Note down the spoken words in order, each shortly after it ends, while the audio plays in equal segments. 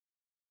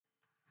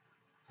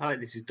Hi,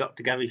 this is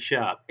Dr. Gary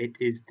Sharpe. It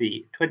is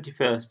the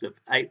 21st of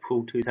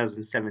April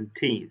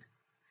 2017.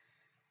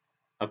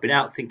 I've been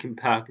out thinking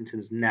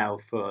Parkinson's now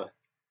for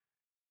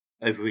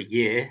over a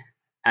year,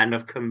 and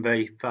I've come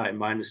very far in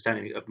my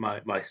understanding of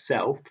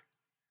myself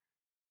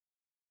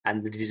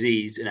and the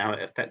disease and how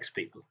it affects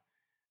people.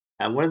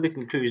 And one of the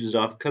conclusions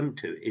I've come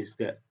to is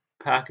that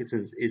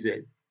Parkinson's is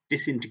a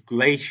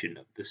disintegration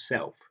of the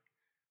self,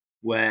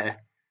 where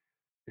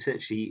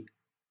essentially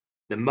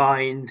the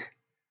mind,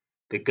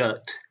 the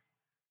gut,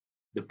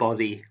 the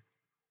body,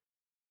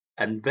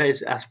 and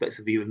various aspects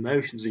of your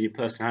emotions and your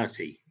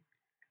personality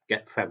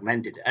get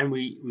fragmented, and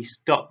we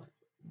stop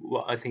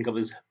what I think of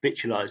as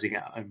habitualizing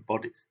our own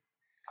bodies.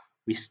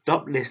 We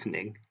stop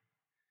listening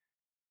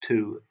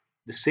to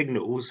the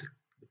signals,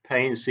 the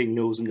pain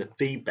signals, and the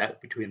feedback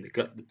between the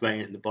gut, the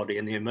brain, and the body,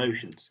 and the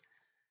emotions,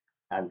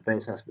 and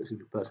various aspects of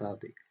your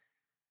personality,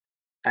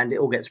 and it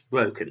all gets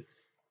broken.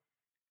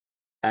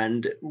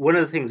 And one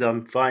of the things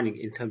I'm finding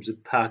in terms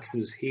of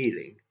Parkinson's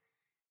healing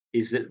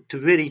is that to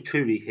really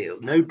truly heal,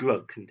 no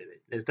drug can do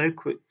it. There's no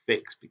quick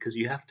fix because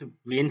you have to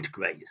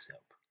reintegrate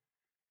yourself.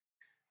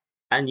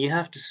 And you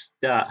have to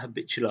start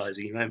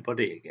habitualizing your own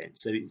body again.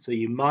 So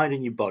your mind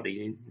and your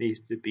body needs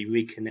to be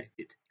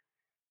reconnected.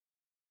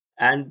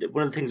 And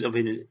one of the things I've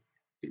been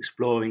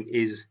exploring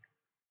is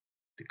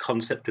the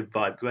concept of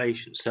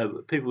vibration.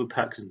 So people with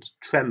Parkinson's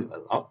tremor a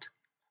lot.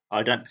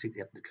 I don't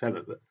particularly have the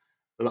tremor, but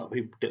a lot of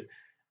people do.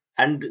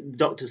 And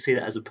doctors see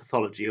that as a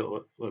pathology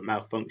or a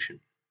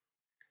malfunction.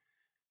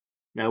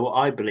 Now, what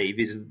I believe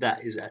is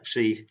that is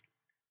actually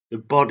the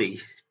body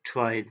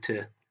trying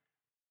to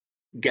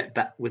get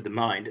back with the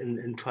mind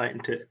and trying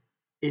to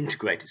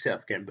integrate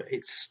itself again, but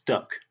it's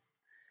stuck.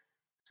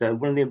 So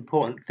one of the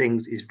important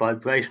things is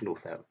vibrational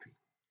therapy.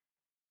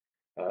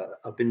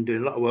 I've been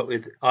doing a lot of work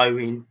with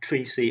Irene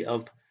Treacy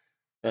of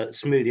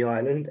Smoothie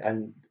Island,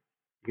 and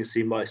you can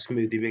see my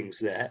smoothie rings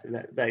there.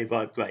 They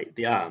vibrate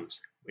the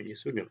arms when you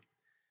swing them.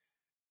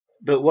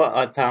 But what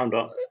I found,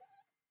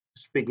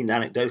 speaking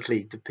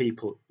anecdotally to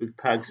people with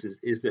Parkinson's,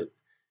 is that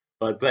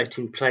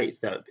vibrating plate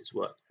therapies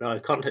work. And I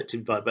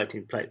contacted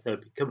vibrating plate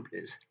therapy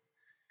companies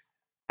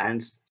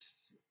and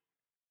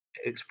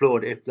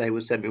explored if they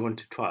would send me one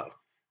to trial.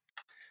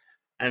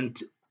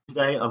 And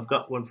today I've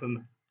got one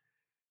from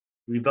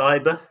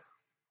Reviber.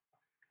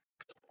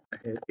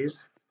 Here it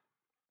is.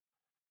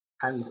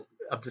 And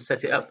I've just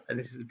set it up, and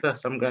this is the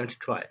first I'm going to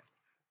try it.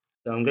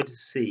 So I'm going to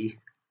see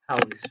how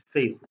this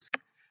feels.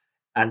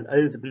 And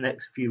over the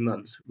next few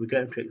months, we're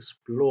going to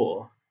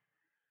explore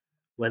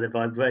whether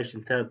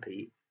vibration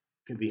therapy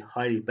can be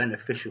highly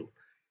beneficial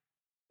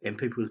in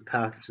people with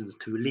Parkinson's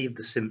to relieve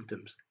the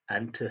symptoms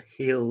and to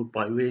heal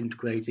by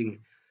reintegrating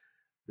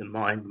the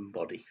mind and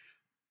body.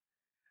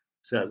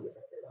 So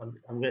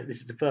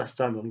this is the first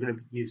time I'm going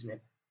to be using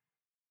it.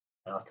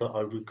 And I thought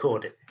I'd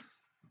record it.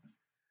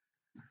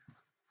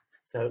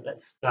 So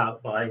let's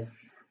start by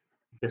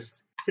just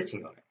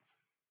sitting on it.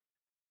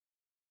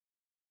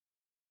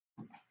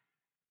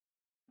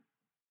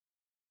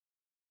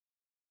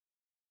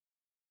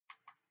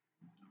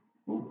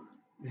 Ooh,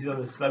 this is on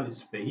the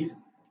slowest speed,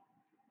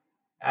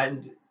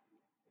 and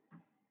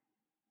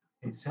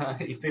it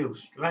certainly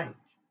feels strange,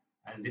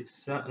 and it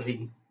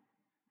certainly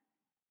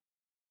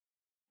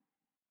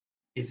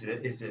is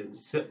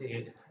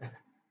certainly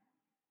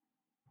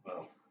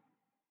well.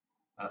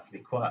 I have to be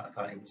quiet. I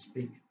can't even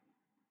speak.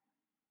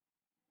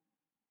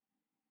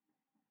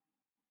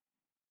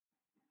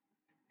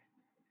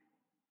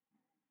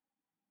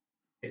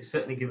 It's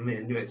certainly given me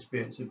a new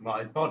experience of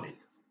my body.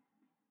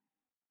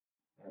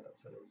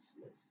 So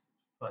let's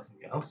try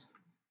something else.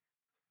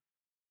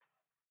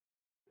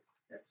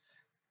 Let's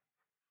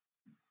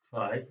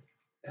try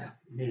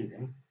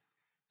kneeling.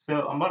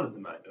 So I'm on at the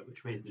moment,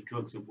 which means the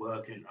drugs are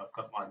working. I've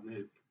got my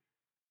movement.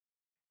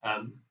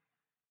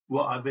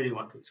 What I really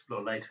want to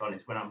explore later on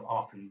is when I'm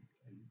off and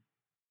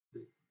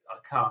I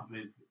can't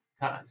move,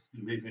 can't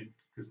movement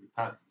because of the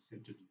Parkinson's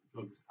symptoms and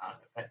the drugs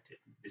aren't effective.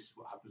 This is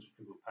what happens with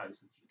people with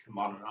Parkinson's. You come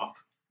on and off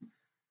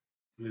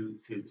through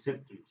the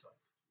symptoms of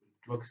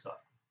the drug side.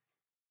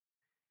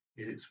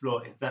 Is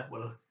explore if that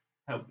will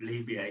help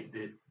alleviate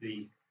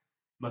the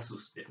muscle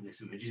stiffness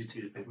and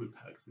rigidity that people with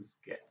Parkinson's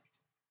get.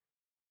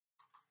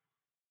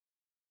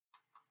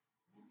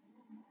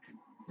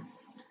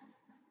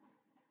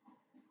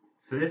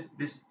 So this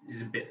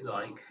is a bit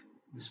like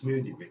the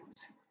smoothie rings,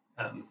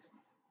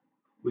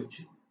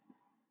 which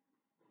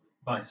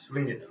by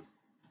swinging them,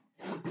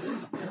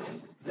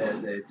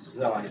 they're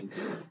designed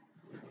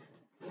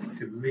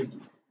to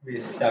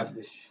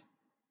re-establish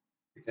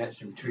the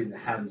connection between the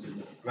hands and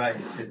the brain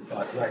through the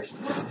vibration.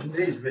 And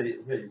these really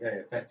very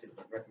effective.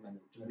 I recommend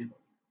them to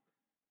anybody.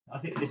 I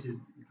think this is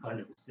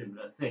kind of a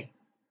similar thing.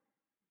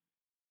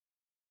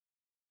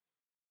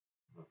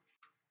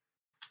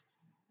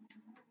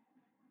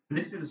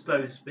 This is the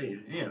slowest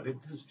speed. You know,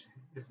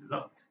 there's a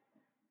lot of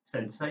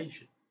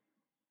sensation.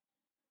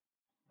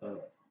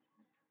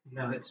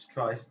 Now let's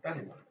try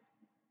standing on it.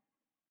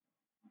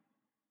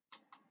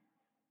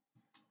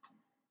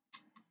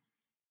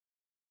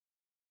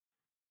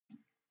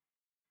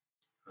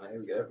 Here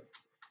we go.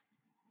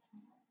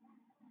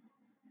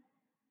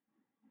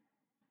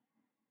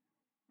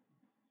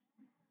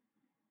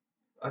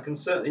 I can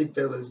certainly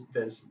feel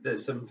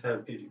there's some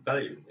therapeutic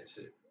value in this,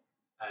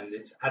 and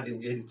it's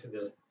adding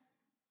into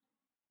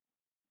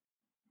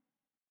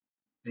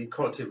the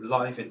quality of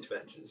life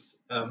interventions,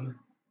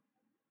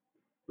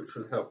 which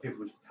will help people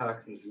with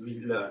Parkinson's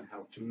relearn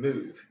how to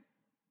move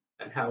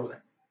and how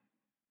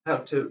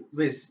to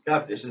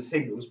re-establish the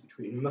signals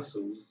between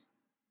muscles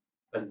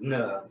and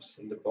nerves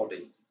in the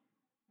body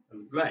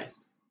and the brain.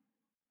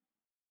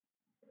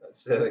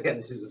 So again,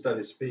 this is a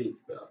slow speed,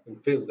 but I can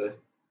feel the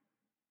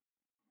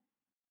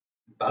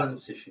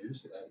balance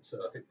issues, and so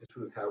I think this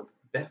will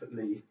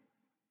definitely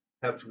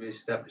help to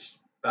re-establish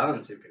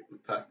balance in people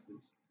with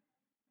Parkinson's.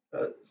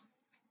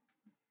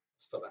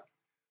 Stop that.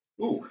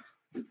 Ooh,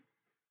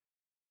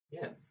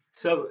 Yeah.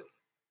 So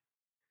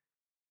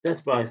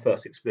that's my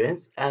first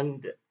experience,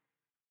 and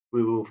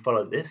we will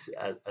follow this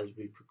as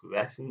we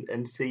progress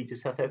and see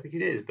just how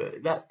therapeutic it is.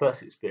 But that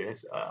first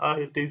experience,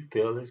 I do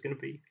feel there's going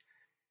to be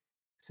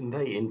some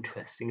very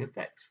interesting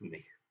effects for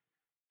me.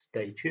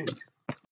 Stay tuned.